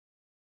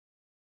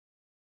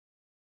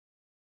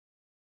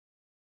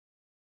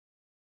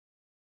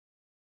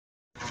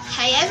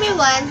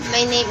everyone,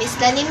 my name is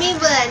Lanie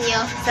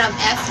Bolanio from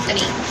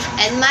F3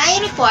 and my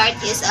report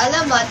is all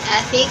about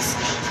ethics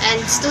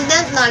and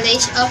student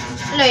knowledge of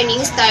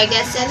learning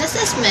targets and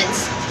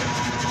assessments.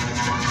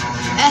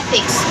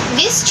 Ethics.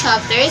 This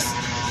chapter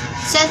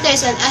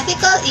centers on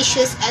ethical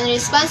issues and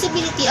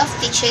responsibility of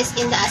teachers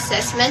in the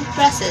assessment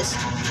process.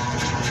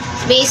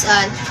 Based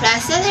on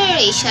past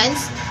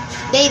generations,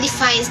 they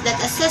define that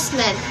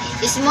assessment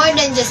is more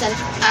than just a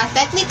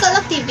technical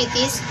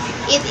activities,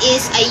 it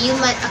is a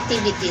human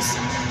activities.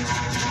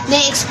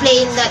 They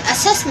explain that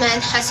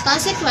assessment has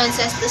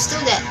consequences to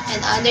students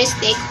and other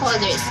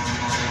stakeholders.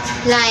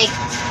 Like,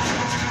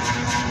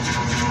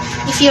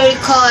 if you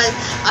recall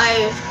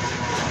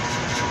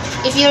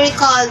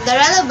the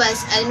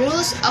relevance and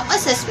rules of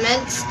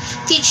assessments,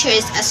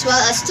 teachers as well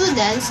as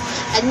students,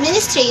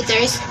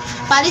 administrators,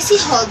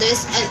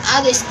 policyholders, and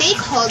other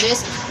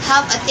stakeholders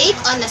have a take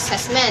on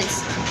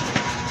assessments.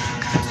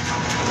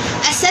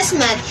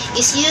 Assessment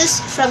is used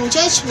from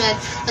judgment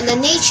on the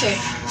nature,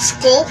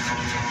 scope,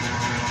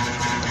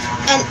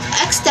 and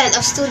extent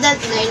of student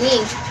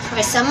learning.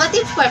 For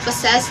summative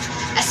purposes,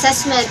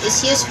 assessment is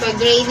used for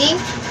grading,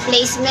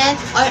 placement,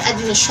 or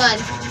admission.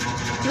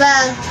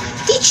 Well,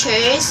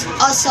 teachers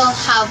also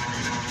have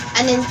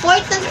an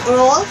important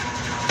role,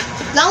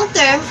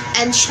 long-term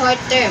and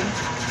short-term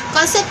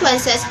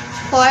consequences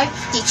for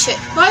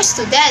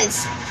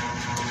students.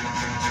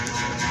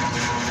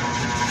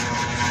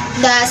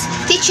 Thus,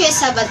 teachers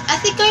have an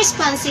ethical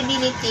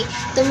responsibility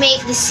to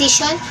make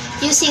decisions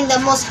using the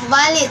most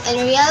valid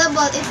and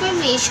reliable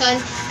information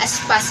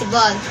as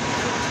possible.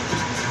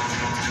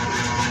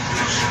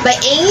 By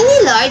any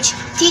large,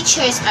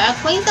 teachers are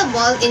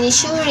accountable in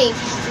ensuring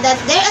that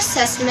their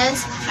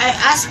assessments are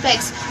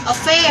aspects of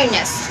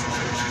fairness.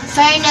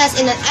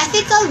 Fairness in an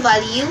ethical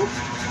value.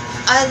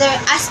 Other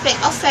aspect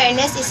of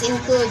fairness is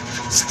include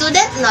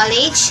student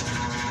knowledge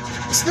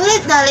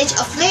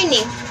of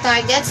learning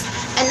targets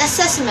and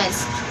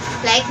assessments,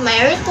 like my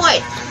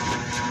report.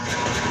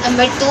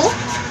 Number 2,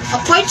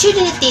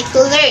 opportunity to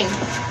learn.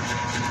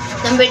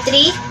 Number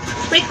 3,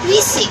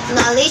 prerequisite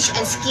knowledge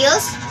and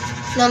skills.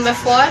 Number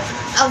 4,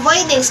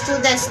 avoiding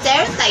student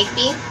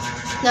stereotyping.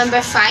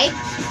 Number 5,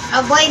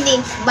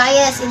 avoiding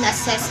bias in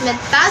assessment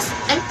tasks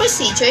and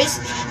procedures,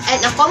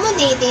 and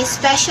accommodating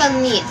special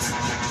needs.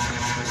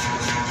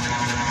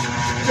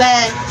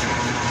 Well,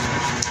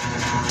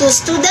 to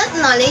student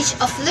knowledge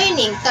of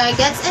learning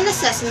targets and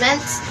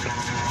assessments,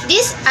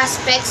 these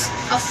aspects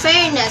of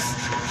fairness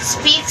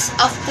speaks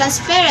of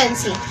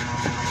transparency.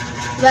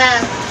 Well,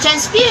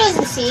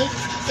 transparency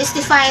is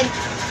defined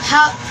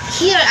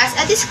here as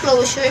a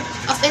disclosure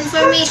of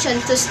information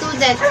to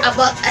students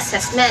about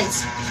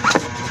assessments.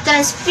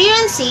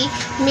 Transparency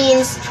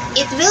means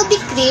it will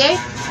be clear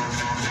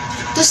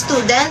to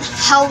students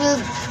how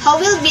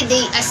will be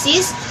they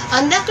assess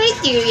on the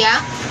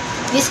criteria.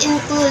 This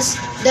includes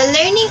the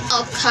learning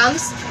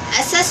outcomes,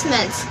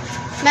 assessments,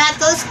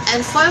 methods,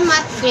 and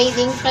format,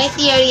 grading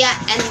criteria,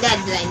 and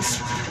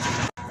deadlines.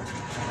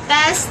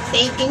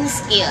 Test-taking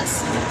skills.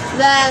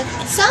 Well,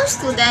 some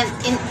students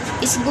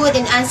is good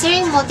in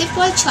answering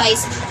multiple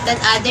choice than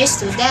other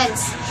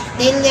students.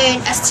 They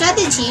learn a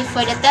strategy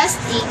for the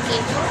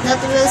test-taking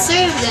that will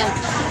serve them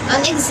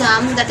on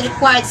exam that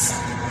requires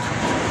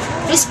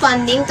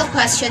responding to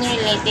questions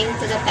relating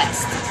to the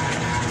test.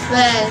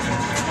 Well,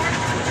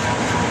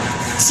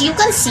 as you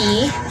can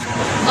see,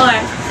 or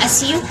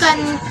as you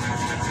can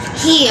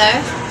hear,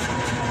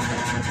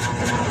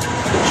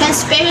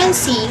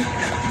 transparency,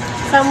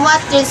 from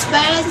what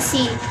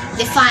transparency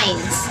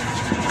defines.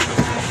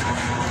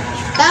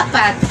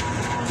 Dapat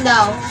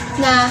daw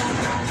na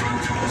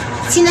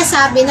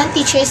sinasabi ng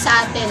teacher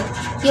sa atin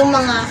yung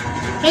mga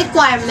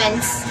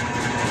requirements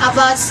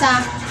about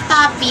sa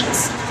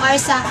topics or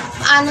sa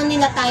paano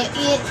nila tayo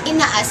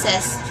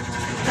ina-assess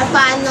or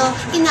paano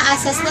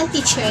ina-assess ng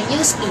teacher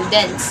yung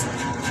students.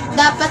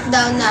 Dapat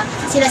daw na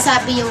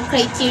sinasabi yung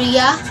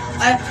criteria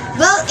or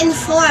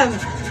well-informed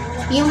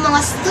yung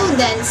mga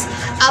students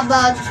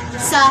about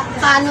sa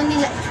paano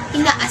nila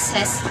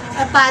ina-assess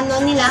or paano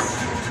nila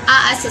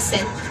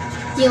a-assessin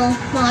yung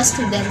mga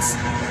students.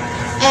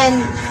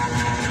 And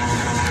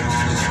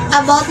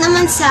about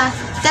naman sa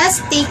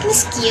test-taking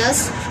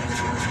skills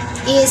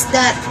is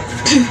that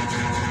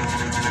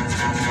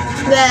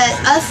well,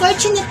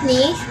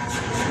 unfortunately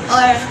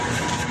or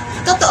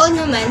totoo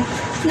naman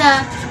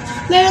na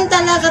meron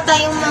talaga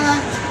tayong mga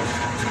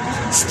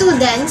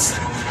students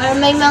or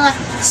may mga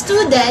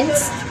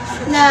students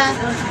na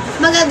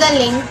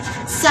magagaling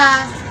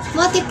sa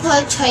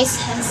multiple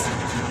choices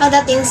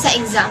pagdating sa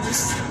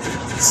exams.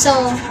 So,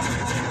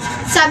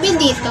 sabi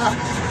dito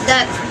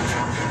that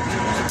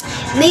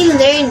they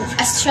learn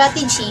a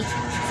strategy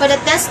for the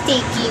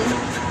test-taking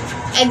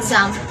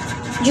exam.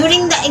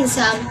 During the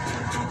exam,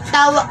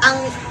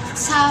 ang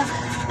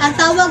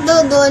tawag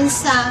daw doon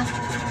sa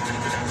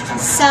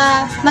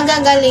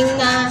magagaling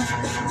na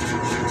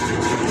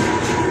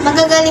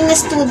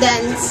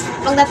students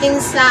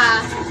pagdating sa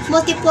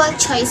multiple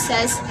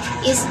choices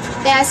is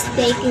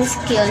test-taking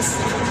skills.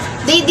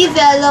 They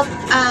develop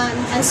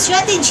a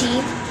strategy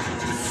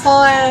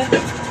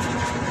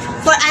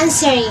for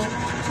answering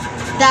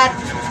that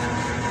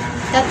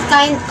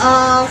kind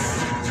of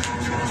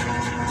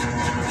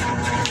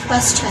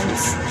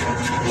questions,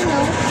 you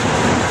know.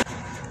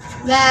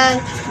 Well,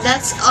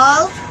 that's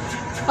all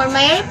for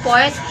my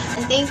report,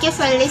 and thank you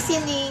for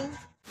listening.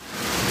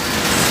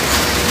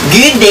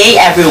 Good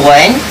day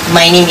everyone,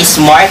 my name is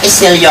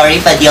Estellore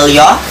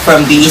Padilla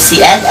from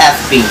BEC and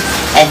F3,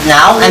 and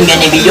now I'm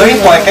gonna be your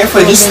reporter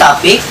for this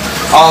topic.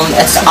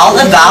 It's all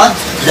about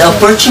the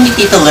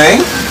opportunity to learn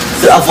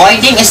through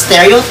avoiding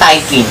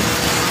stereotyping.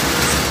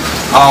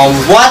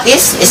 What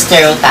is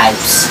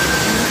stereotypes?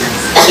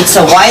 It's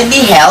a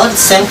widely held,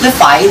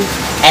 simplified,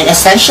 and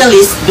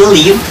essentialist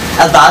belief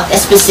about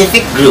a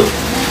specific group.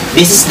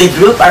 This is the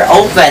group are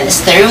often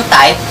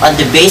stereotyped on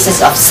the basis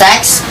of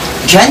sex,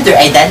 gender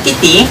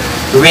identity,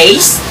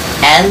 race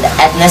and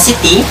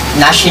ethnicity,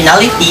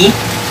 nationality,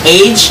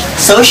 age,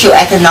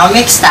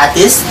 socioeconomic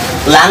status,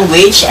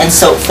 language, and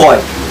so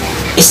forth.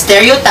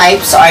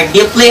 Stereotypes are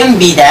deeply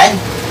embedded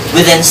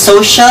within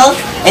social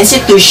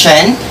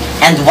institution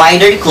and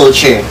wider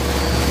culture.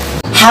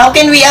 How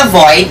can we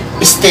avoid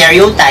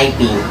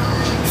stereotyping?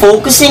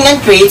 Focusing on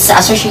traits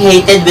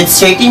associated with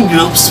certain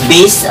groups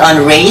based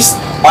on race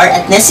or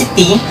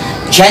ethnicity,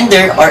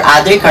 gender, or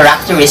other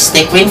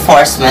characteristic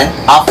reinforcement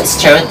of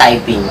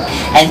stereotyping,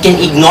 and can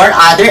ignore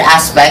other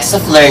aspects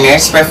of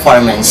learners'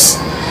 performance.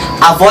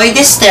 Avoid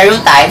these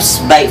stereotypes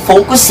by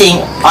focusing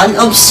on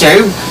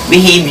observed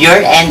behavior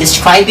and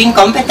describing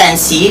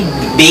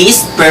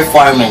competency-based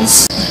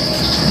performance.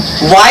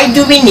 Why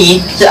do we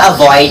need to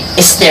avoid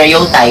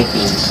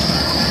stereotyping?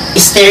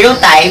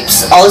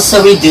 Stereotypes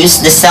also reduce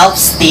the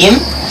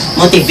self-esteem,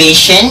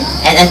 motivation,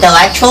 and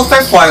intellectual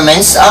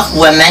performance of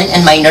women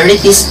and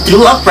minorities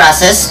through a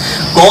process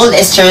called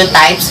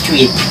stereotype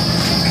treat.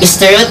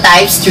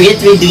 Stereotypes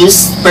treat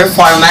reduce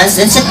performance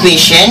in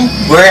situation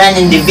where an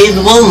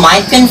individual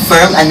might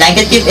confirm a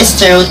negative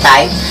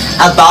stereotype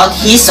about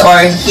his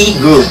or her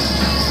group.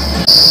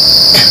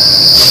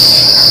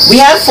 We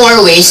have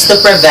 4 ways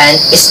to prevent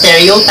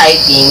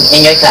stereotyping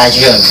in your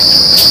classroom.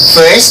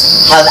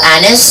 First, have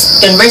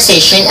honest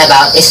conversation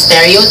about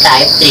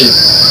stereotype treat.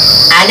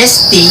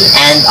 Honesty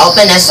and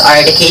openness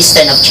are the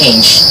keystone of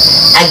change.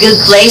 A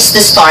good place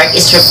to start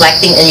is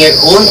reflecting on your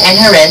own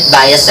inherent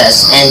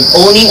biases and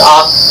owning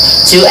up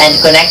to and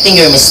connecting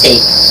your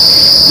mistake.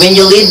 When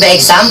you lead by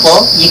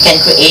example, you can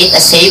create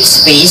a safe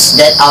space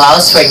that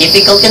allows for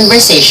difficult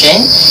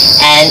conversation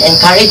and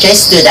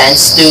encourages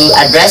students to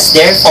address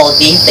their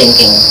faulty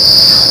thinking.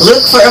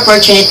 Look for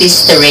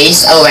opportunities to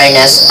raise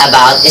awareness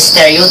about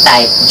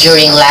stereotype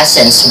during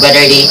lessons,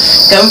 whether they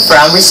come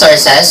from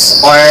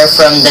resources or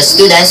from the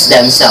students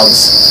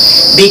themselves.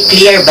 Be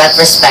clear but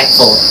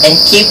respectful, and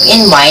keep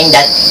in mind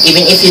that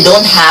even if you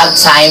don't have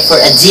time for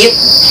a deep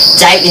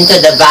dive into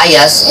the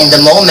bias in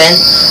the moment,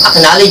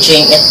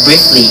 acknowledging it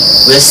briefly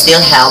will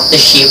still help to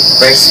shift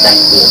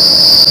perspective.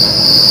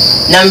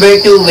 Number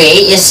 2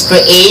 way is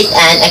create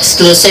an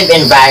exclusive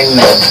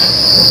environment.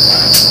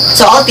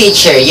 To all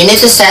teacher, you need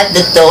to set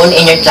the tone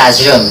in your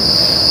classroom,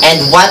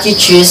 and what you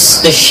choose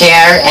to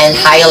share and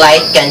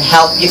highlight can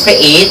help you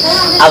create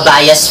a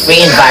bias-free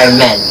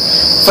environment.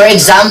 For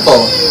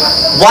example,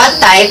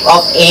 what type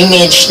of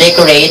image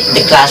decorate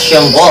the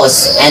classroom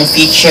walls and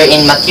feature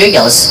in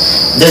materials?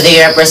 Do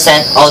they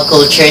represent all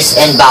cultures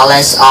and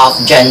balance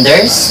of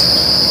genders?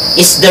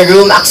 Is the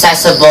room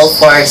accessible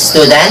for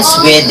students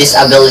with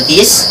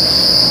disabilities?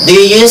 Do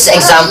you use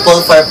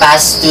example for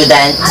past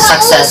student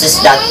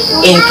successes that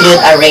include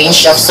a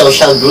range of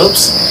social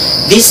groups?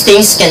 These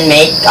things can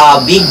make a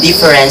big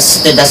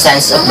difference to the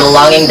sense of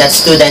belonging that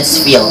students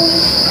feel.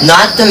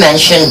 Not to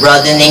mention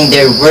broadening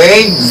their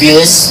world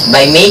views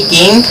by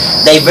making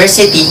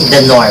diversity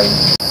the norm.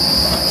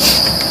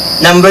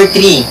 Number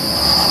 3.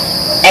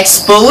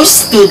 Expose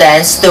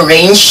students to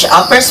range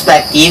of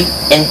perspective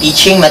in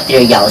teaching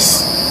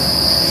materials.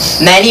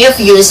 Many of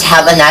you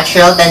have a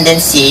natural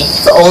tendency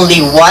to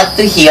only what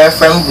to hear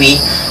from we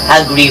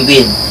agree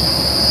with.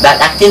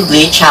 But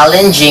actively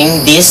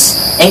challenging this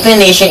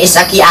inclination is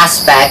a key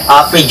aspect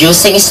of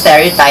reducing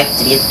stereotype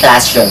treat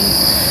classroom.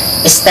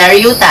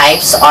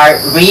 Stereotypes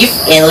are rife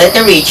in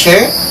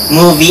literature,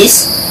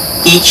 movies,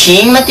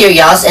 teaching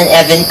materials, and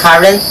even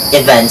current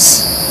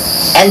events.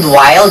 And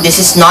while this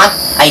is not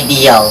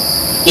ideal,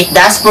 it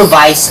does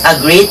provide a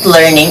great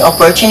learning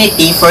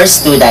opportunity for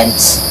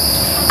students.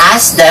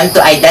 Ask them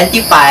to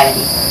identify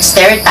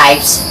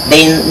stereotypes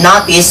they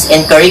notice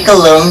in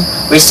curriculum,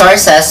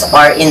 resources,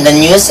 or in the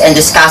news and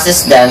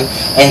discusses them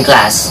in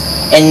class.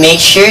 And make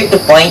sure to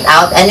point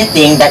out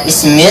anything that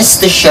is missed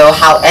to show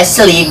how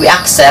easily we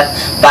accept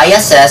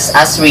biases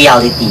as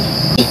reality.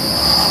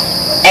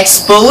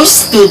 Expose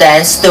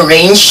students to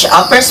range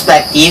of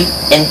perspective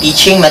in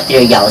teaching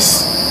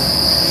materials.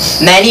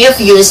 Many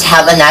of you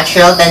have a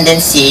natural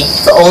tendency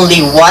to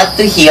only what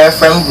to hear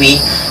from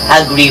we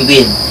agree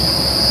with.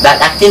 But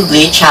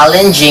actively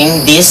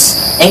challenging this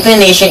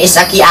inclination is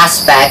a key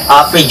aspect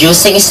of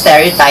reducing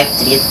stereotype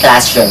treat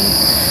classroom.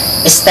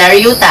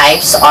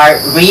 Stereotypes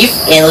are rife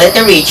in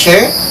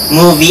literature,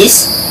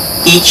 movies,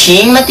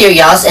 teaching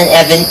materials, and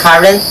even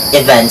current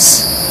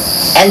events.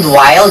 And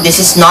while this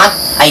is not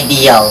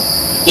ideal,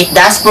 it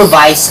does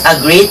provide a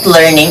great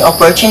learning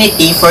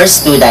opportunity for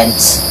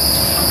students.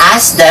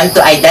 Ask them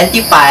to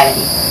identify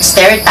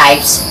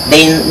stereotypes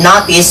they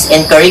notice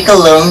in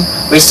curriculum,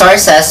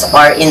 resources,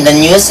 or in the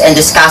news and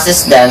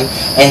discusses them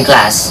in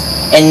class.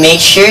 And make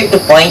sure to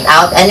point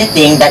out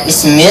anything that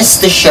is missed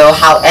to show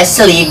how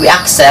easily we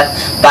accept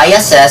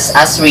biases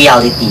as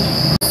reality.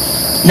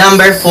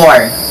 Number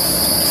 4.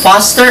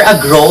 Foster a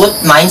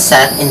growth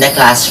mindset in the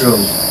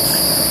classroom.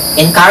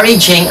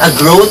 Encouraging a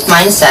growth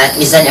mindset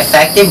is an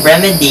effective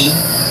remedy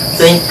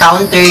to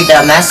encounter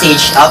the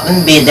message of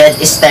embedded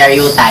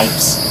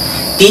stereotypes.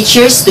 Teach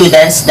your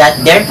students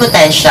that their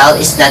potential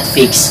is not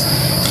fixed.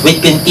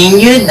 With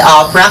continued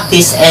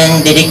practice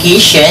and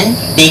dedication,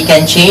 they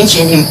can change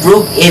and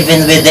improve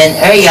even within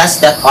areas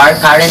that are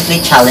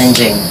currently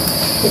challenging.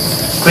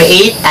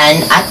 Create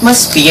an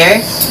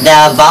atmosphere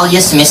that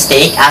values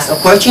mistake as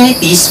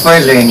opportunities for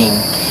learning.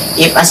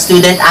 If a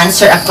student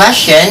answers a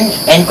question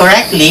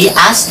incorrectly,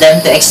 ask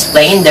them to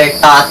explain their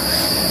thought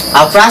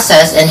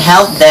process and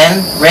help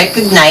them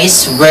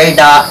recognize where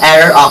the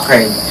error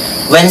occurred.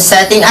 When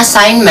setting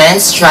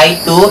assignments,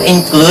 try to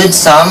include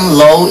some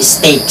low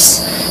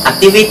stakes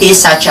activities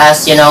such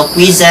as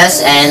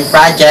quizzes and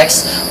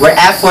projects where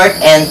effort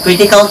and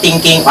critical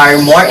thinking are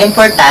more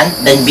important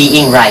than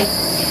being right.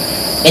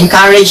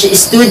 Encourage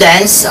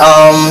students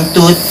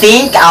to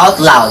think out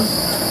loud,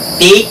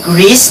 take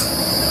risks,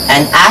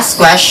 and ask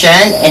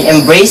questions and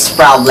embrace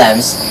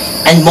problems,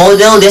 and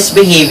model this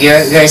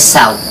behavior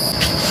yourself.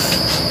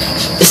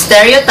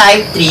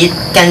 Stereotype treat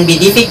can be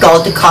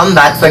difficult to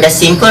combat for the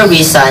simple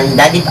reason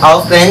that it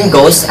often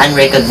goes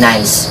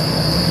unrecognized.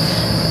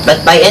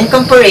 But by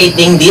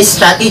incorporating these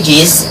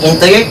strategies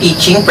into your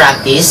teaching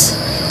practice,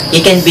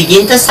 you can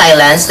begin to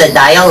silence the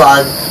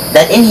dialogue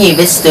that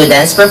inhibits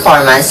students'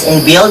 performance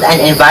and build an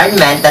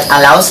environment that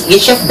allows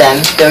each of them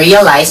to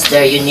realize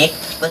their unique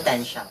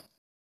potential.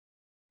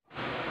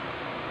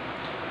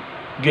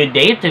 Good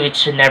day to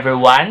each and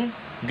everyone.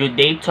 Good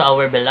day to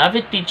our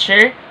beloved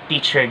teacher,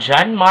 Teacher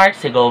John Mark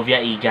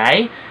Segovia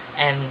Igay,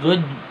 and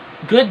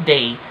good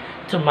day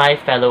to my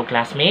fellow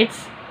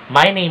classmates.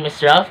 My name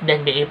is Ralph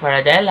Denbhi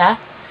Paradela,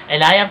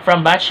 and I am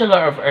from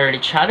Bachelor of Early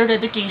Childhood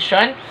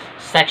Education,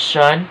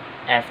 Section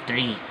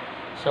F3.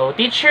 So,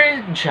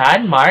 Teacher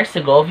John Mark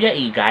Segovia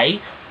Igay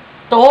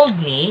told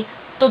me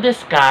to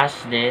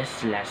discuss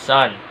this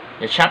lesson,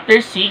 the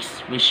Chapter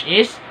 6, which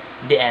is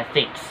the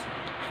ethics,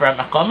 from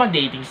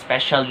accommodating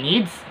special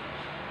needs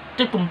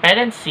to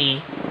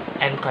competency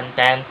and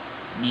content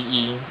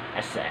being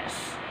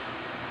assessed.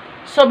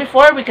 So,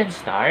 before we can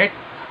start,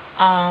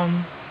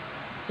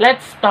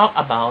 let's talk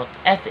about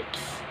ethics.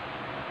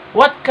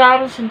 What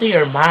comes into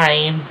your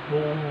mind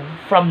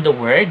from the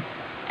word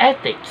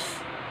ethics?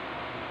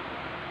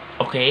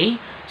 Okay,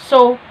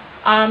 so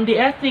the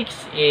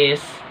ethics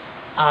is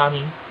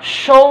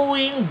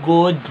showing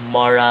good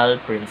moral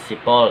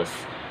principles.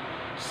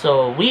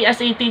 So we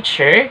as a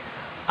teacher,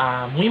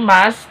 we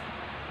must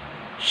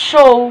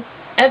show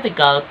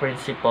ethical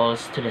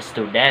principles to the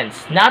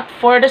students, not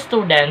for the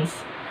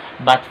students,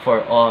 but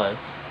for all.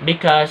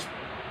 Because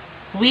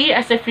we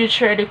as a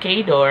future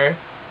educator,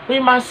 we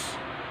must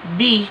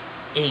be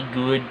a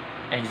good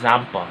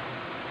example.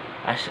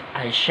 As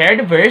I share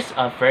the verse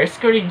of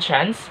 1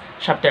 Corinthians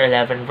chapter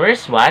 11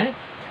 verse 1,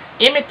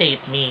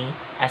 imitate me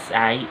as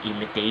I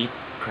imitate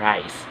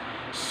Christ.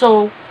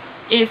 So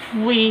if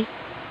we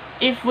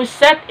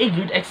set a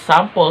good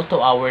example to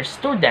our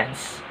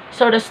students,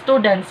 so the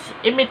students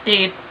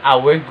imitate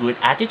our good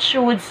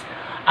attitudes,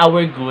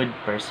 our good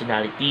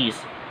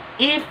personalities.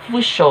 If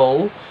we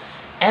show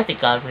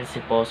ethical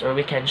principles, or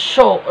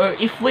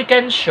if we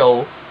can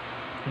show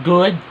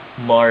good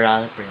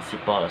moral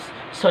principles.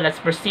 So let's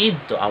proceed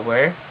to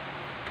our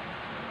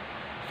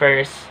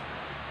first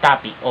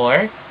topic,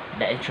 or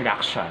the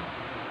introduction.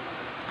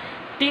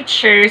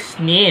 Teachers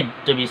need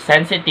to be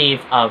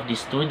sensitive of the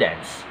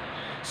students.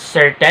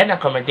 Certain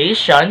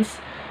accommodations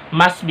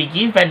must be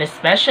given,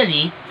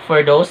 especially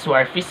for those who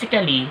are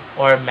physically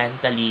or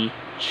mentally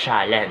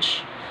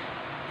challenged.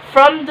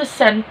 From the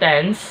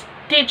sentence,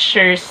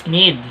 teachers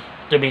need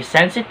to be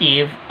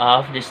sensitive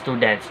of the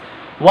students.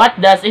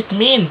 What does it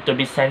mean to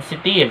be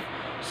sensitive?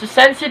 So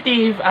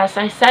sensitive, as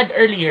I said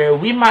earlier,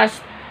 we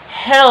must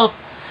help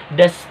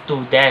the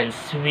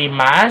students. We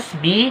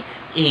must be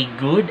a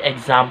good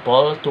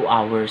example to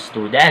our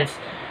students.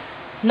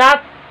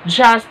 Not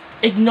just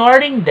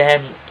ignoring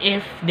them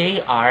if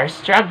they are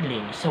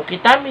struggling. So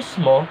kita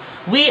mismo,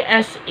 we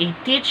as a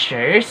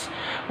teachers,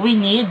 we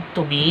need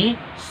to be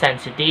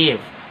sensitive.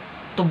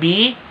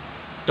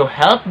 To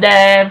help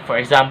them. For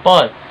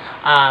example,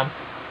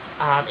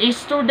 a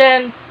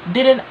student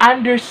didn't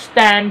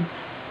understand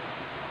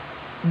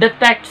the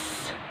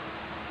text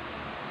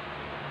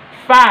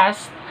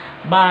fast,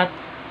 but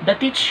the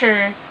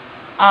teacher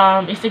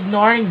is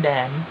ignoring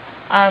them.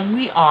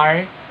 We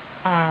are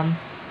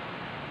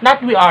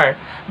not we are,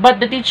 but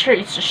the teacher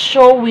is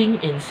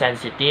showing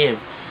insensitive.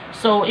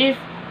 So if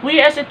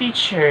we as a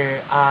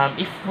teacher,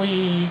 if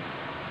we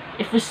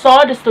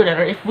saw the student,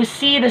 or if we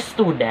see the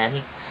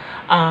student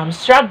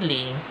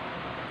struggling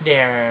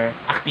their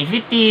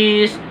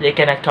activities, they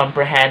cannot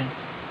comprehend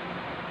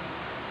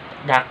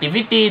the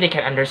activity, they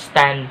can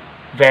understand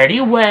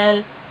very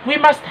well, we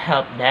must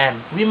help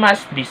them. We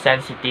must be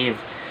sensitive,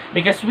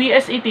 because we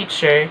as a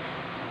teacher,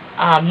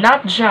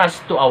 not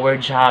just to our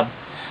job,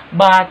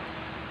 but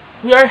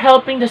we are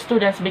helping the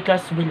students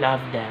because we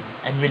love them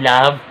and we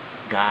love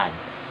God.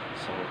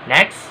 So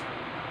next,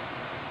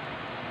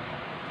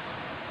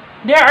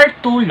 there are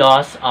two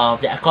laws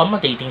of the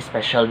accommodating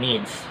special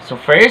needs. So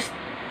first,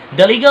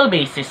 the legal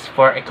basis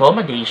for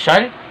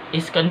accommodation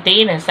is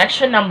contained in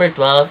section number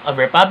 12 of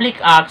Republic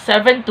Act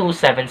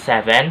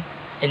 7277,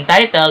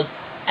 entitled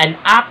An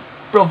Act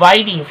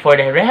Providing for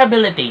the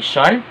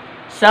Rehabilitation,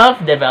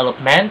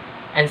 Self-Development,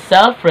 and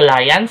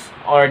Self-Reliance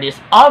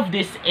of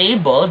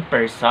disabled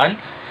person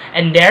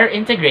and their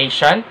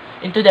integration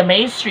into the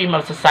mainstream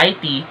of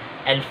society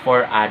and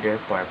for other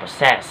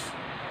purposes.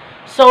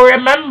 So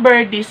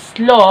remember this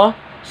law,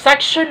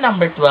 section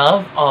number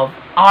 12 of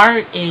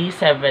RA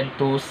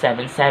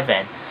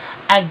 7277.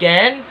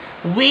 Again,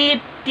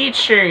 we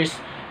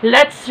teachers,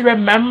 let's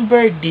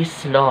remember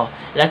this law.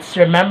 Let's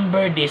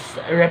remember this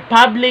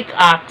Republic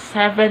Act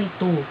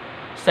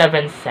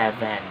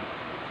 7277.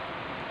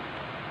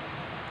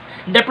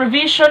 The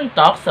provision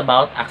talks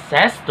about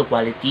access to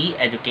quality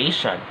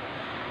education.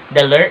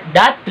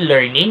 That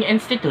learning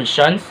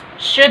institutions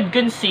should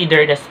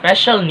consider the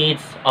special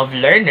needs of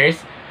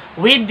learners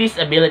with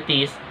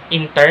disabilities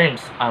in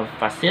terms of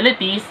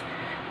facilities,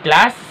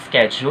 class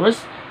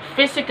schedules,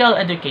 physical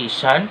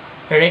education,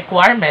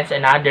 requirements,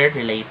 and other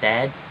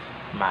related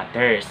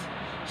matters.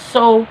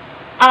 So,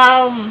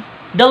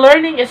 the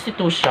learning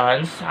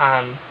institutions,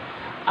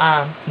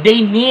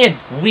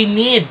 we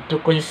need to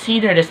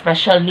consider the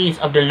special needs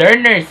of the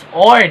learners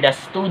or the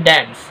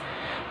students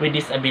with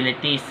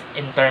disabilities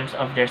in terms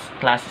of their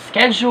class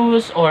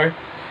schedules or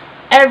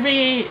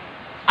every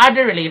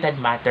other related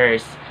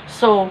matters.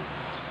 So,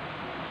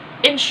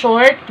 in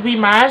short, we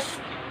must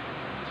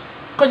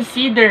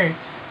consider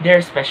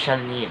their special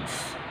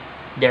needs,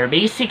 their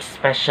basic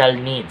special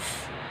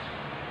needs.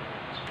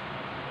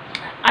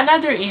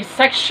 Another is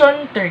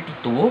section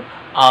 32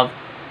 of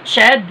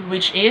CHED,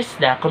 which is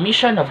the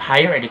Commission of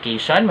Higher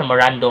Education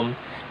Memorandum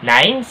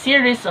 9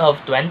 Series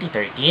of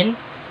 2013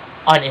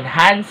 on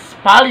Enhanced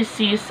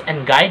Policies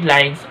and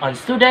Guidelines on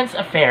Students'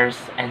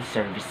 Affairs and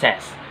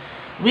Services,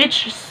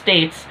 which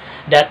states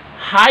that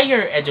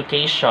higher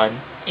education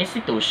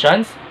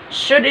institutions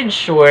should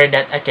ensure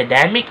that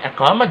academic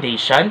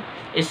accommodation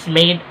is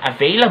made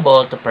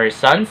available to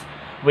persons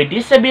with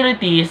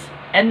disabilities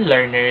and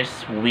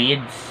learners with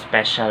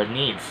special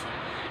needs.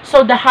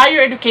 So the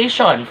higher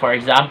education, for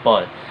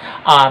example,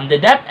 the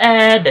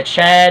DepEd, the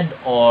CHED,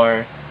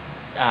 or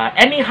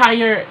any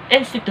higher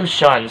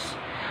institutions,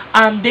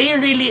 they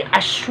really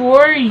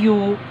assure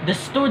the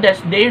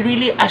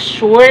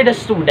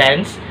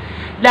students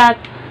that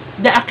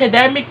the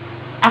academic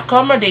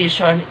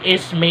accommodation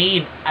is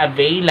made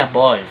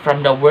available.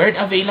 From the word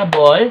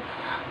available,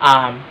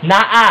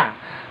 naa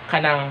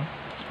kanang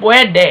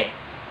pwede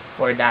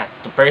for that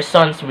to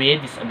persons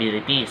with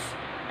disabilities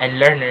and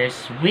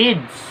learners with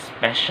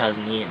special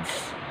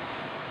needs.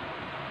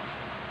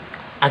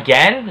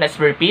 Again, let's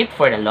repeat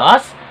for the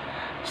laws.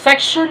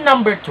 Section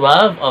number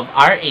 12 of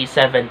RA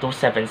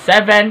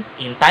 7277,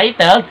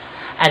 entitled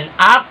An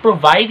Act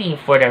Providing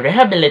for the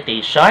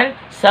Rehabilitation,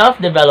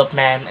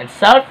 Self-Development, and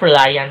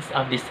Self-Reliance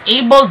of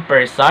Disabled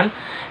Person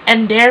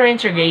and their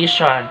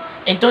integration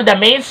into the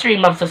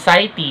mainstream of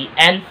society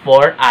and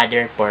for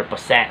other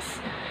purposes.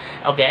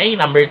 Okay,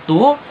 number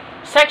 2,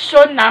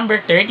 Section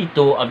number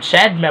 32 of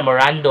CHED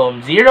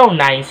Memorandum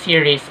 09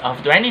 Series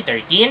of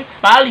 2013,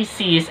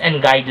 Policies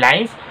and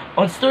Guidelines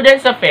on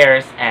Students'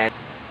 Affairs and...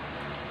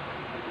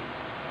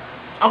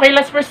 Okay,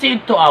 let's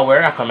proceed to our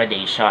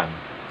accommodation.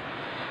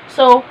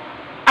 So,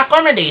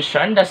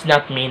 accommodation does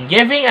not mean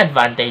giving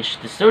advantage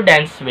to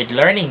students with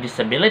learning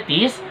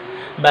disabilities,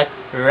 but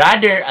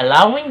rather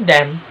allowing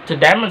them to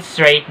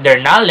demonstrate their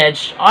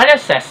knowledge on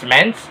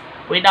assessments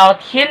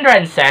without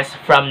hindrances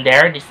from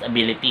their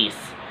disabilities.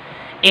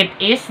 It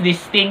is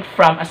distinct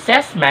from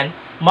assessment.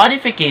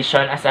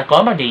 Modification as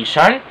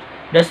accommodation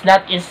does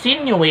not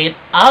insinuate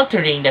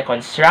altering the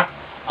construct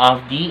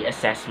of the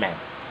assessment,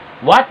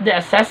 what the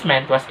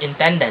assessment was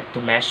intended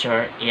to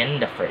measure in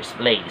the first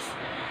place.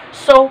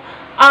 So,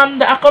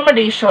 the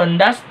accommodation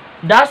does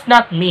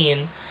not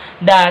mean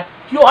that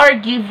you are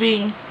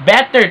giving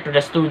better to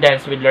the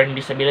students with learning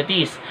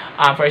disabilities.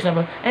 For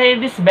example, hey,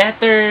 this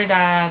better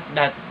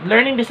that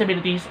learning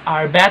disabilities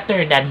are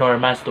better than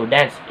normal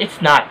students.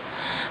 It's not.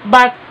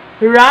 But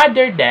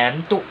rather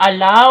than to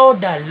allow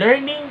the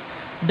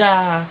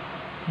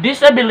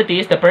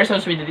disabilities, the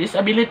persons with the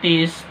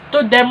disabilities,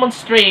 to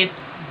demonstrate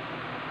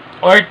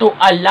or to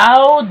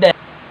allow them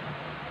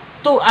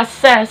to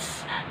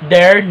assess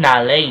their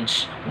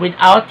knowledge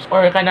without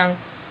or kanang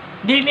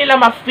di nila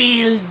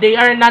ma-feel, they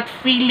are not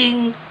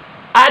feeling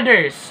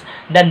others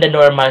than the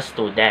normal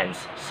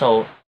students.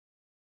 So,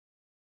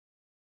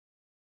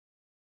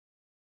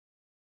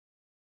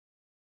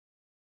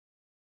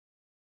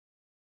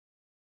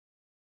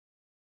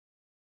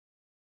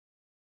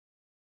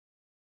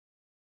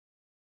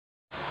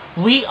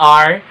 we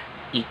are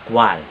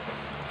equal.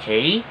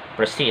 Okay,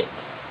 proceed.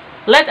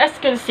 Let us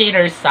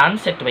consider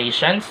some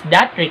situations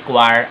that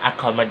require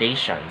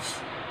accommodations.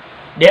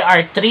 There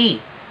are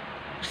three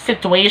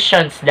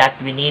situations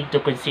that we need to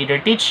consider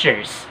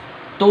teachers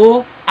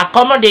to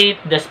accommodate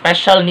the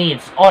special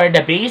needs or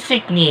the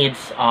basic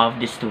needs of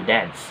the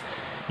students.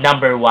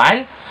 Number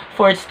one,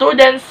 for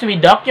students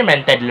with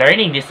documented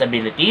learning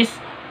disabilities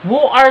who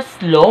are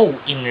slow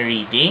in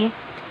reading,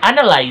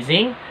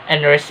 analyzing,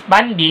 and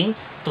responding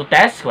to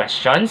test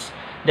questions,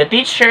 the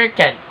teacher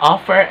can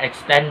offer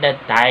extended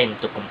time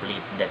to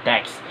complete the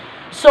text.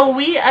 So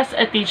we as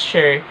a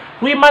teacher,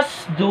 we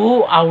must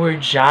do our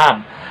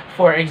job.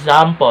 For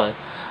example,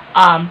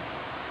 um,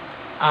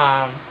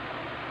 um,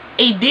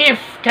 a deaf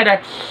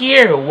cannot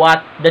hear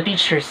what the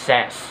teacher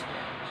says.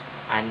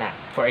 Ana,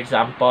 for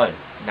example,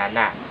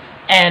 Nana.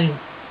 And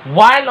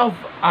one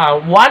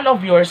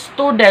of your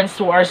students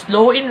who are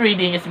slow in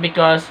reading is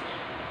because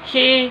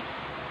he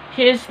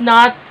he is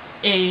not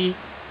a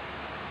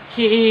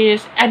he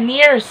is a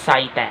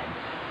nearsighted,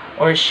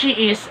 or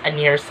she is a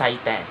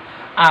nearsighted.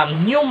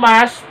 You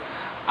must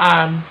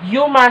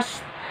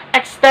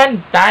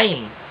extend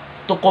time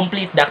to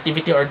complete the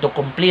activity or to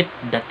complete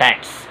the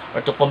text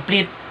or to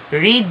complete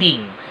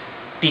reading,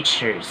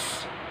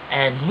 teachers.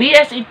 And we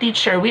as a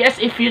teacher, we as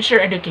a future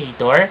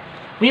educator,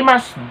 we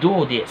must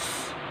do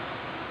this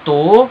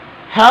to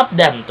help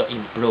them to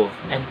improve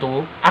and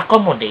to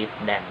accommodate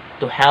them,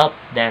 to help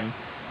them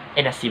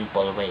in a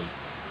simple way.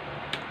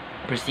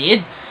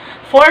 Proceed.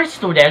 For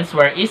students who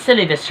are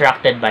easily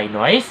distracted by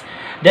noise,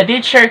 the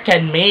teacher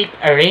can make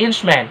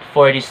arrangement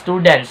for the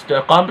students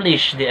to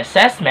accomplish the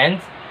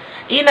assessments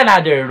in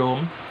another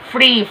room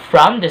free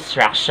from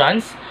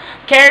distractions,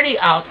 carry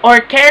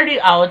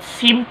out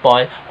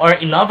simple or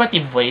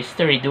innovative ways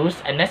to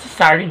reduce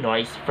unnecessary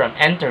noise from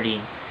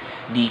entering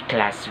the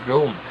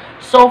classroom.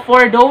 So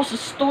for those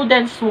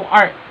students who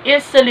are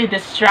easily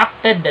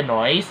distracted the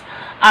noise,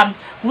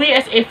 we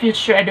as a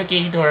future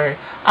educator,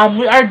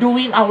 we are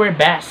doing our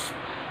best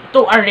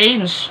to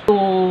arrange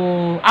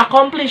to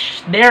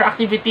accomplish their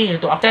activity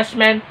to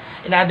assessment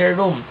in another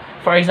room.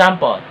 For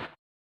example,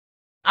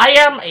 I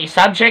am a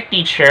subject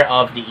teacher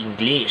of the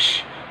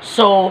English.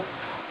 So,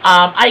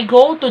 I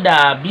go to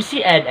the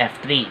BCN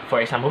F3,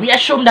 for example. We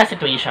assume that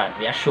situation.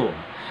 We assume.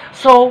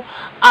 So,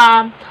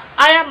 I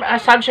am a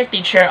subject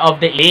teacher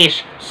of the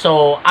English.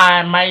 So,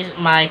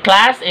 my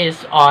class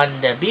is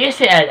on the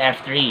BCN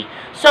F3.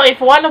 So, if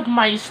one of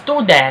my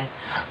student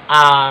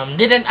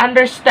didn't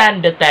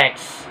understand the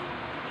text,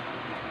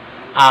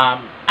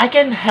 I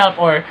can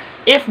help, or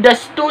if the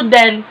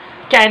student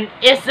can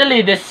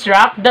easily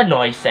distract the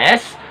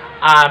noises,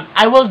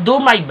 I will do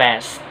my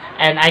best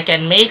and I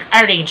can make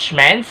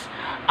arrangements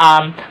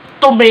um,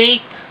 to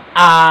make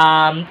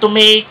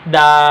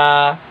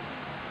the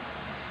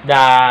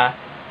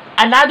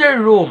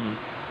another room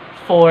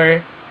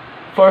for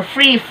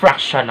free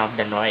fraction of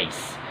the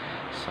noise.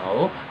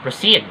 So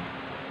proceed.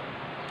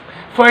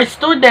 For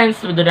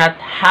students who do not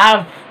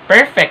have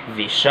perfect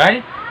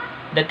vision,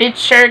 the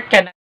teacher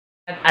can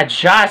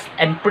adjust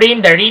and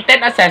print the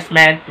written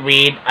assessment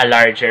with a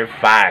larger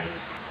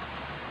font.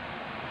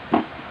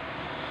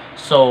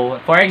 So,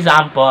 for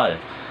example,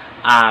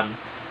 um,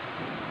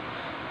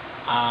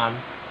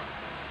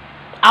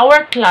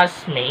 our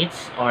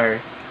classmates,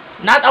 or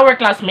not our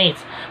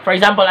classmates, for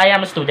example, I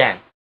am a student.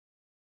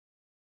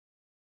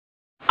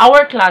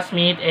 Our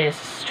classmate is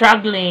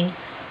struggling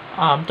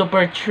to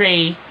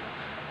portray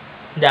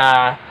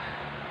the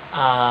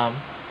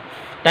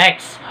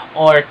text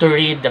or to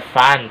read the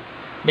font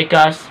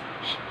because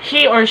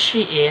he or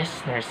she is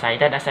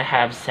nearsighted, as I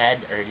have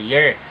said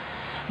earlier.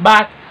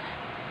 But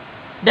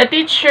the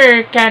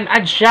teacher can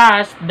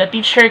adjust, the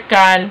teacher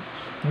can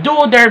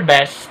do their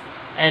best,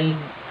 and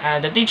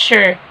the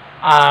teacher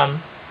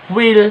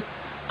will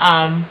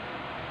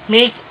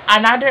make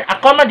another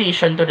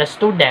accommodation to the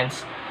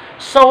students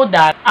so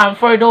that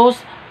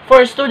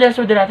for students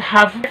who do not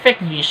have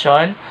perfect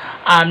vision,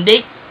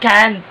 they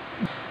can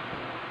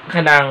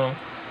kanang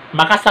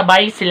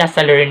makasabay sila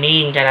sa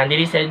learning. Kanang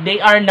they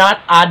are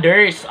not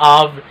others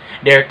of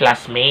their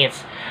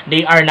classmates.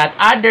 They are not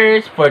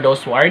others for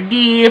those who are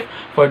deaf,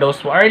 for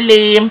those who are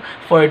lame,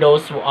 for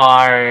those who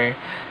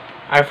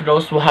for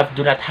those who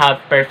do not have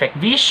perfect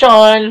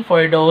vision,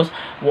 for those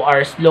who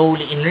are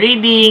slowly in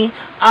reading.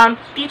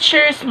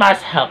 Teachers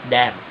must help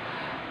them.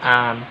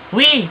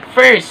 We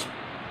first,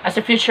 as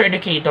a future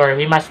educator,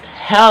 we must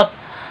help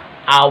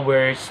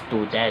our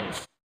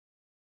students.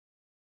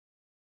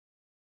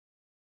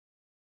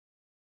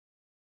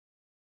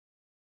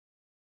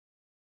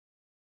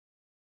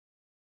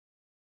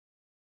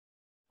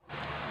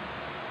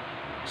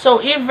 So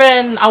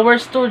even our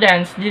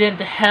students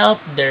didn't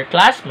help their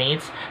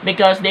classmates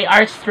because they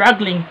are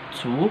struggling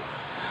too,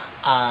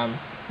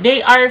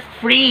 they are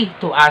free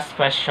to ask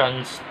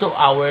questions to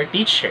our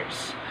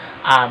teachers.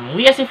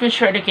 We as a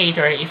future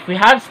educator, if we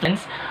have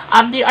students,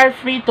 they are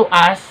free to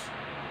ask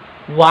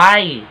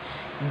why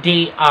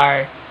they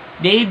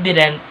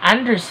didn't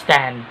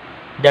understand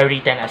the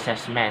written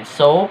assessment.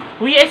 So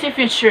we as a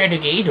future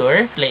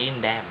educator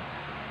explain them,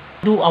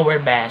 do our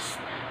best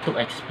to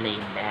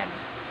explain them.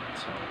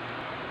 So,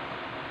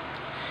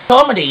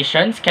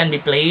 accommodations can be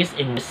placed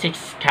in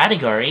 6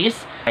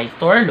 categories by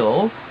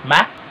Thurlow,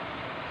 Mack,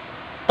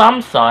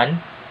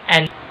 Thompson,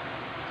 and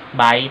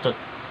by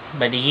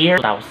the year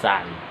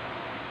 2000.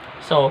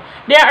 So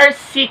there are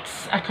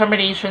 6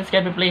 accommodations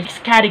can be placed,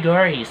 6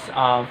 categories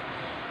of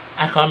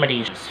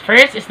accommodations.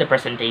 First is the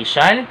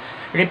presentation,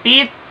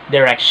 repeat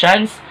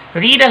directions,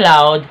 read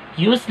aloud,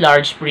 use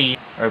large print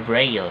or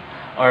braille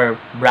or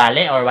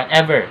braille or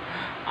whatever.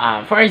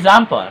 For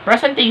example,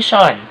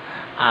 presentation.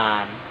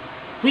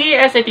 We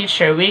as a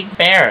teacher, we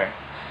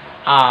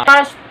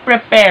must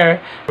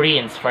prepare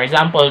prints. For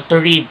example, to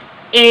read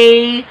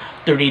A,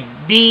 to read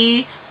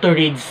B, to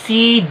read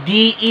C,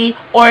 D, E,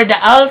 or the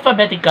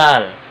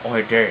alphabetical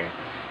order.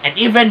 And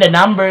even the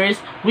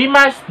numbers, we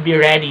must be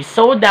ready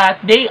so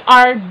that they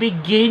are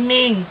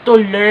beginning to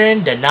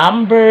learn the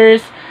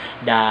numbers,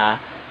 the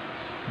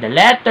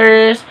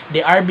letters,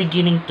 they are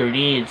beginning to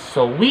read.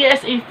 So we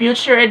as a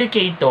future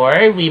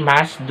educator, we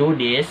must do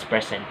this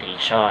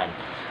presentation.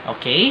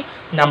 Okay?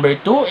 Number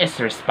 2 is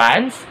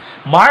response.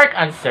 Mark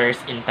answers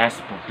in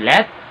test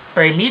booklet.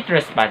 Permit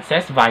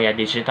responses via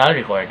digital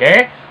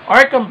recorder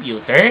or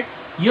computer.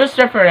 Use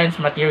reference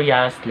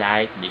materials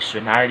like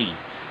dictionary.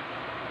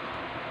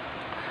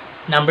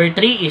 Number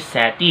 3 is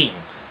setting.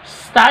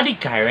 Study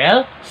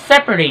carrel,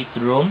 separate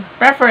room,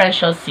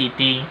 preferential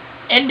seating,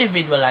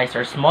 individualized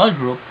or small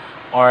group,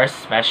 or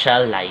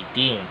special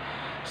lighting.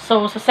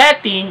 So, the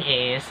setting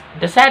is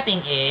the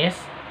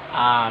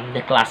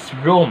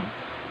classroom.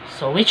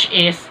 So, which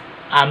is,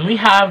 we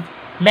have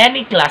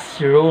many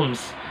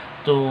classrooms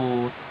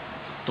to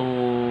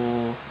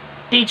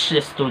teach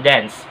the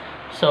students.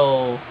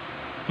 So,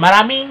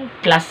 maraming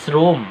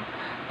classroom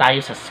tayo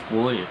sa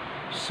school.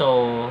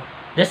 So,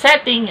 the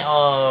setting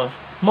of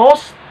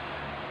most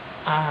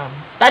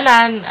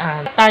tanan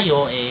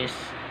tayo is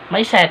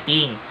may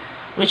setting,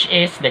 which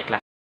is the class.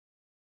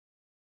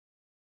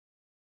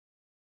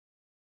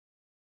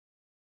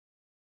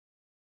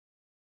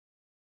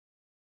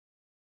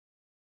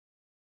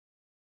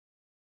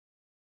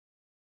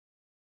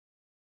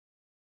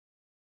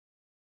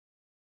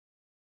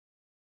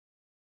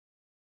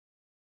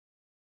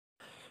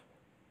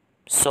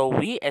 So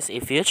we as a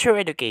future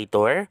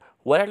educator,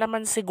 wala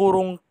naman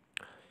sigurong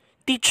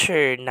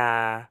teacher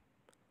na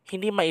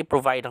hindi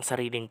mai-provide ang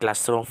sariling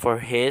classroom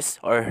for his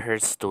or her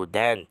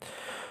student.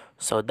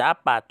 So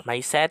dapat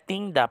may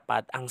setting,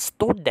 dapat ang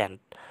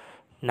student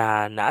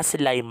na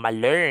sila'y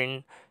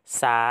ma-learn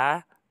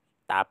sa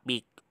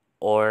topic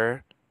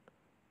or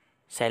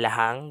sa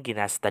ilahang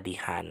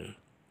ginastadihan.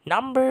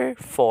 Number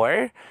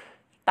 4,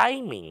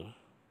 timing.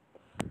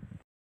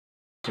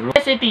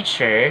 As a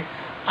teacher,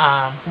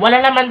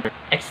 wala naman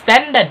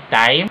extended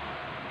time.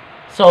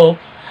 So,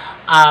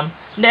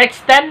 the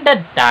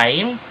extended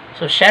time,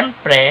 so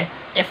syempre,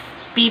 if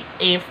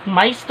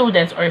my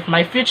students or if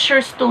my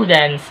future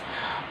students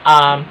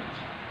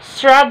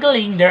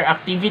struggling their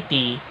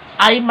activity,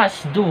 I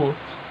must do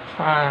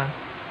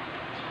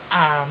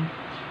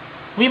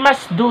we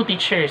must do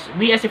teachers,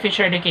 we as a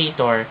future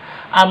educator,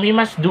 we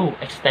must do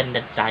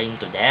extended time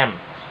to them,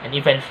 and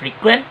even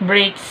frequent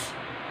breaks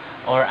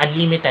or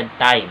unlimited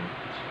time.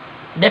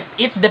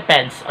 It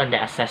depends on the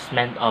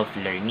assessment of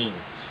learning.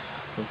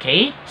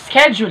 Okay?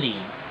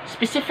 Scheduling.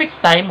 Specific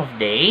time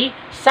of day,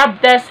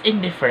 subtests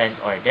in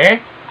different order,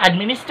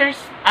 administer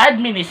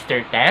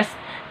test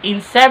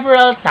in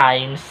several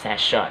time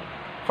session.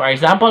 For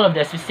example, of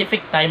the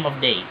specific time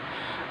of day,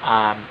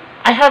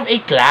 I have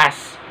a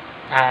class.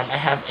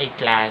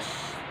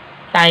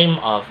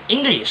 Time of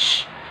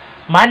English,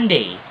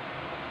 Monday,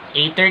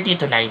 8:30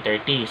 to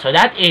 9:30. So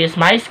that is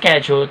my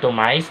schedule to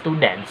my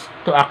students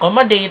to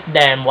accommodate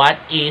them what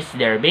is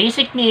their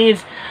basic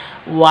needs,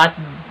 what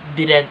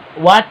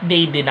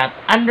they did not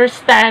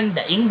understand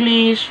the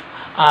English,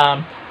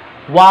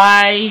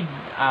 why,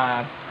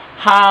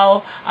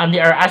 how they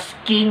are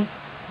asking.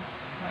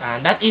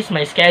 That is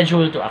my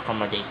schedule to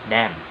accommodate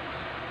them.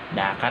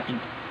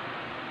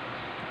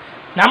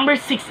 Number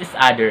 6 is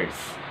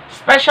others.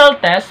 Special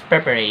test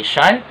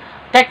preparation,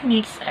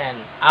 techniques,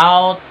 and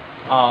out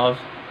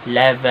of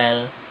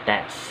level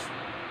tests.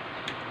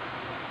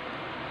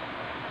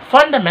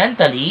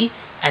 Fundamentally,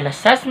 an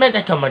assessment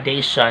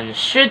accommodation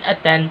should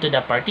attend to the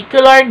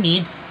particular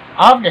need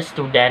of the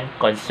student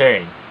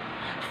concerned.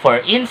 For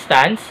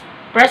instance,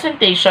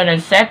 presentation and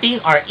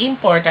setting are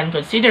important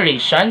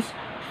considerations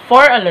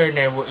for a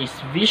learner who is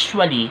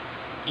visually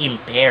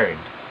impaired.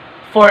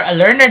 For a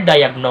learner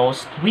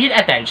diagnosed with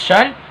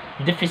attention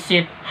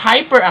deficit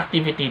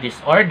hyperactivity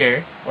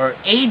disorder or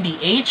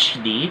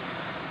ADHD,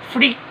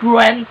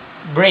 frequent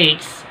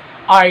breaks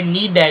are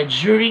needed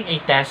during a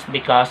test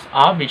because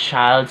of the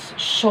child's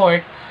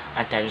short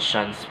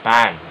attention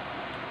span.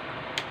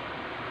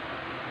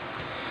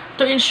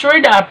 To ensure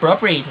the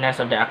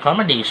appropriateness of the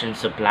accommodation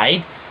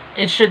supplied,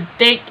 it should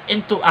take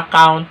into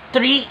account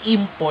three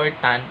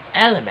important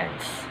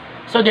elements.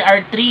 So there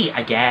are three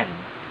again.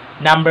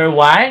 Number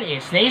one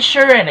is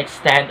nature and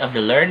extent of the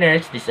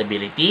learner's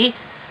disability,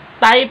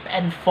 type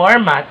and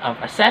format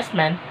of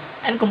assessment,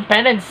 and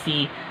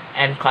competency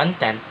and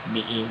content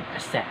being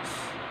assessed.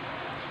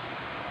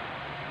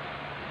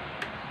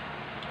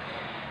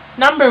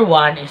 Number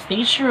one is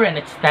nature and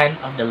extent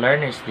of the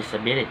learner's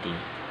disability.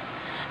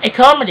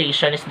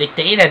 Accommodation is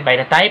dictated by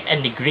the type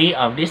and degree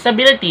of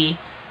disability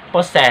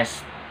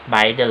possessed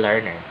by the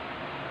learner.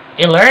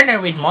 A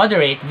learner with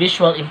moderate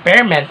visual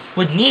impairment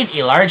would need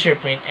a larger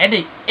print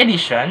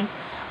edition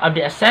of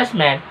the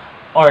assessment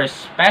or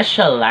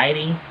special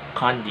lighting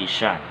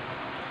condition.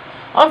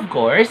 Of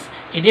course,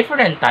 a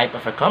different type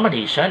of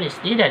accommodation is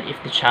needed if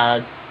the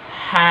child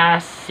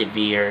has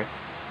severe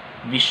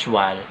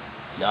visual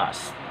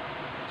loss.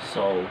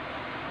 So,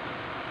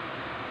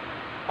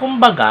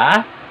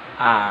 kumbaga,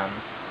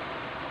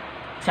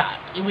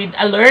 with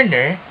a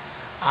learner,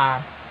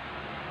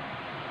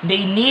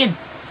 they need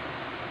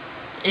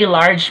a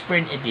large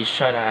print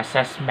edition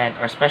assessment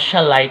or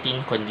special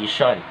lighting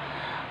condition.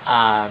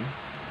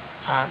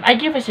 I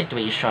give a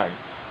situation.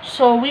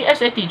 So we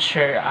as a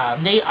teacher,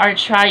 they are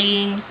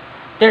trying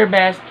their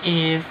best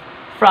if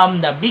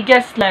from the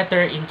biggest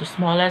letter into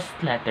smallest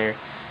letter,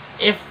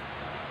 if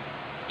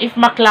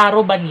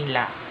maklaro ba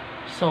nila.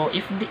 So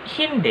if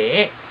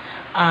hindi,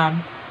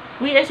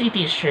 we as a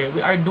teacher,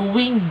 we are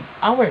doing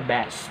our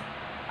best,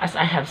 as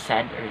I have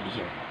said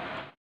earlier.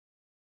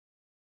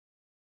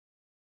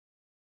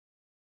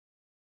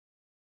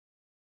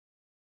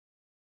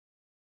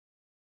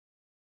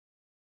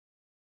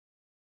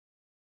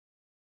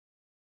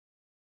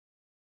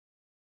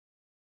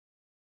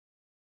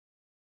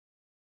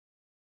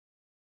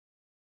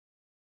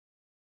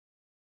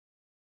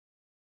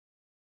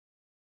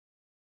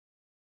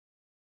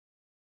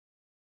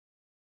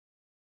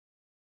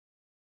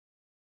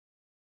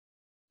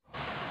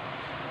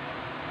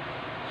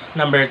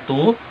 Number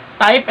 2,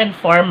 type and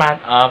format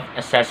of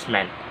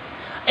assessment.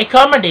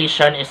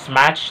 Accommodation is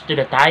matched to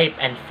the type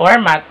and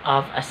format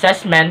of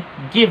assessment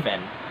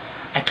given.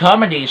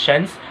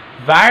 Accommodations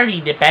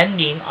vary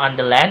depending on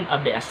the length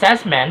of the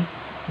assessment,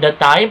 the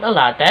time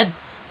allotted,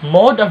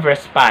 mode of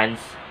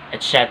response,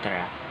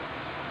 etc.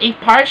 A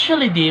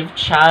partially deaf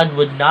child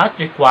would not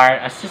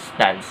require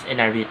assistance in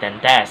a written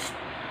test.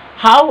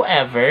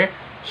 However,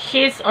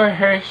 his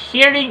or her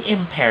hearing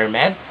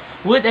impairment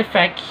would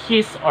affect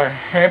his or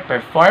her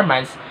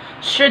performance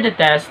should the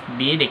test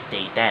be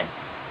dictated.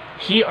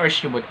 He or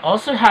she would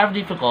also have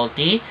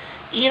difficulty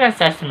in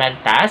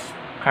assessment tasks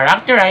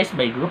characterized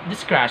by group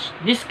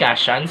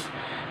discussions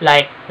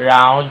like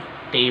round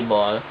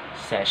table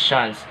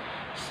sessions.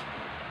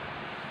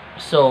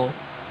 So,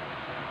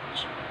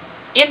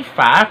 in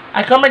fact,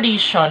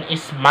 accommodation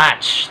is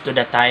matched to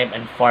the type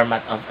and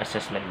format of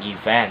assessment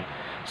given.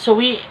 So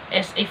we,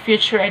 as a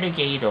future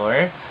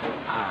educator,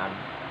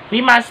 we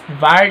must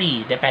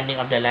vary depending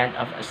on the length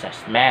of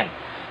assessment.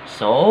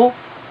 So,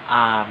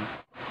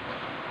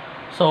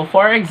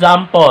 for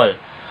example,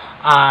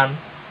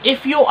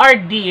 if you are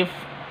deaf,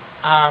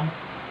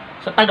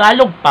 sa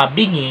Tagalog pa,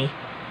 bingi,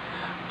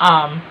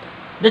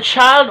 the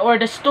child or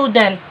the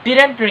student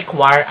didn't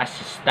require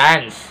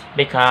assistance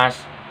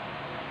because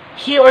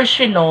he or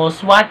she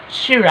knows what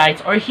she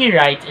writes or he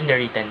writes in the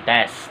written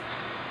test.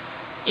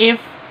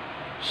 If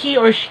he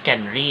or she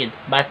can read,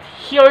 but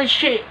he or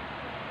she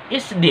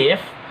is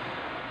deaf,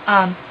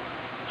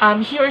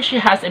 he or she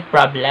has a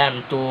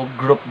problem to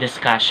group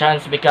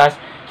discussions because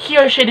he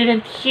or she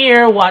didn't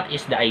hear what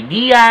is the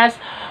ideas,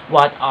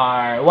 what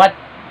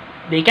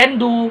they can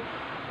do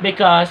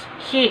because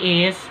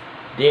he is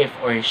deaf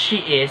or she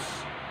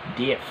is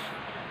deaf.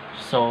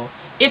 So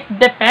it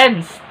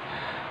depends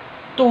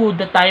to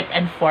the type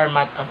and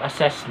format of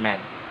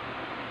assessment.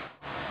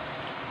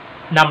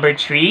 Number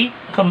 3,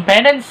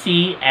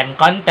 competency and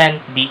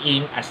content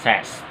being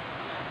assessed.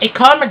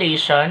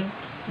 Accommodation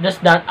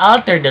does not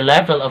alter the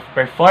level of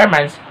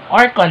performance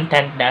or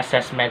content the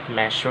assessment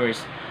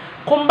measures.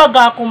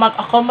 Kumbaga, kung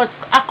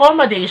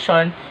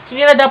mag-accommodation,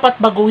 hindi na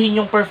dapat baguhin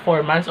yung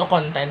performance o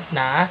content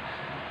na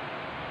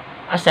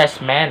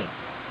assessment.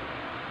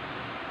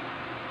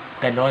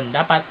 Ganon.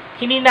 Dapat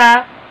hindi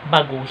na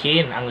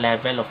baguhin ang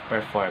level of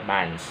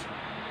performance.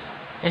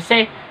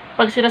 Kasi,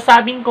 pag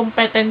sinasabing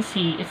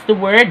competency, it's the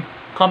word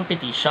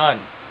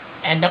competition.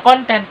 And the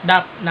content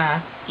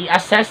na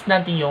i-assess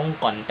natin yung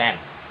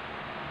content.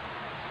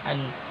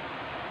 And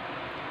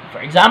for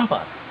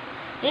example,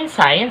 in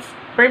science,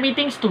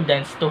 permitting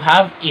students to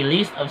have a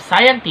list of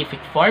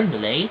scientific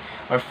formulae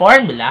or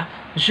formula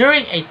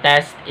during a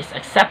test is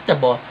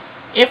acceptable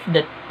if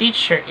the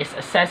teacher is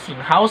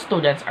assessing how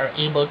students are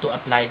able to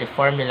apply the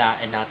formula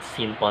and not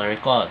simple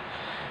recall.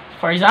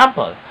 For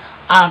example,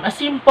 a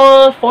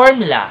simple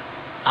formula,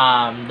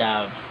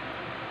 the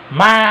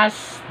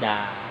mass,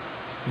 the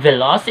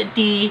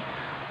velocity,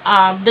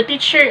 the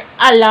teacher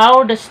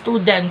allow the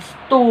students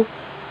to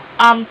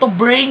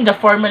bring the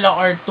formula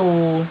or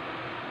to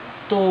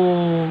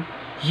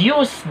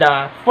use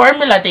the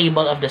formula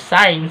table of the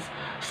signs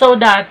so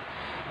that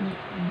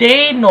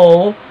they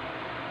know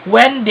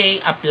when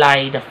they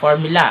apply the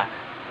formula.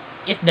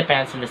 It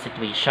depends on the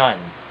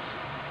situation.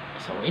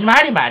 So in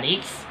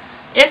mathematics,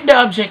 if the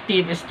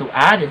objective is to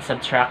add and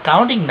subtract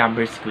counting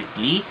numbers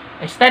quickly,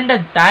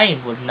 extended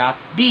time would not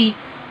be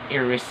a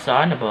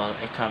reasonable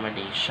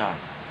accommodation.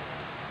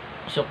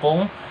 So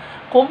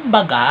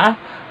kumbaga,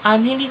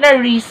 hindi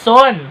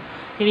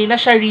na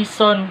siya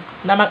reason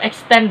na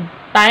mag-extend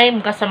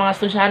time ka sa mga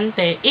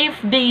estudyante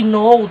if they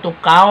know to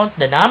count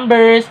the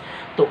numbers,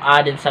 to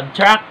add and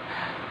subtract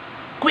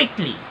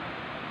quickly.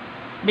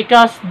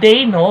 Because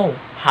they know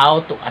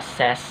how to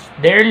assess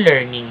their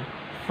learning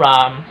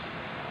from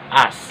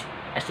us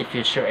as a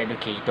future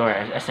educator,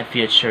 as a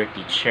future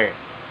teacher.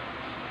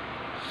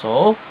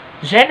 So,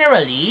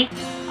 generally,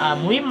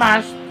 we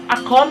must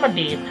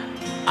accommodate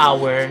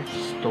our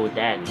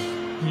students.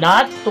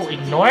 Not to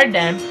ignore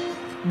them,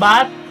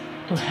 but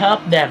to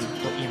help them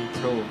to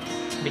improve.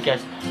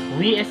 Because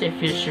we as a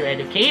future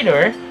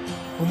educator,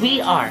 we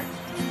are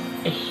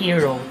a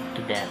hero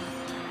to them.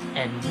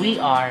 And we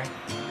are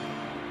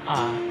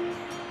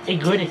a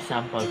good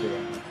example to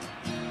them.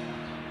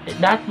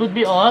 That would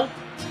be all.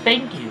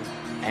 Thank you,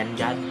 and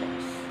God bless.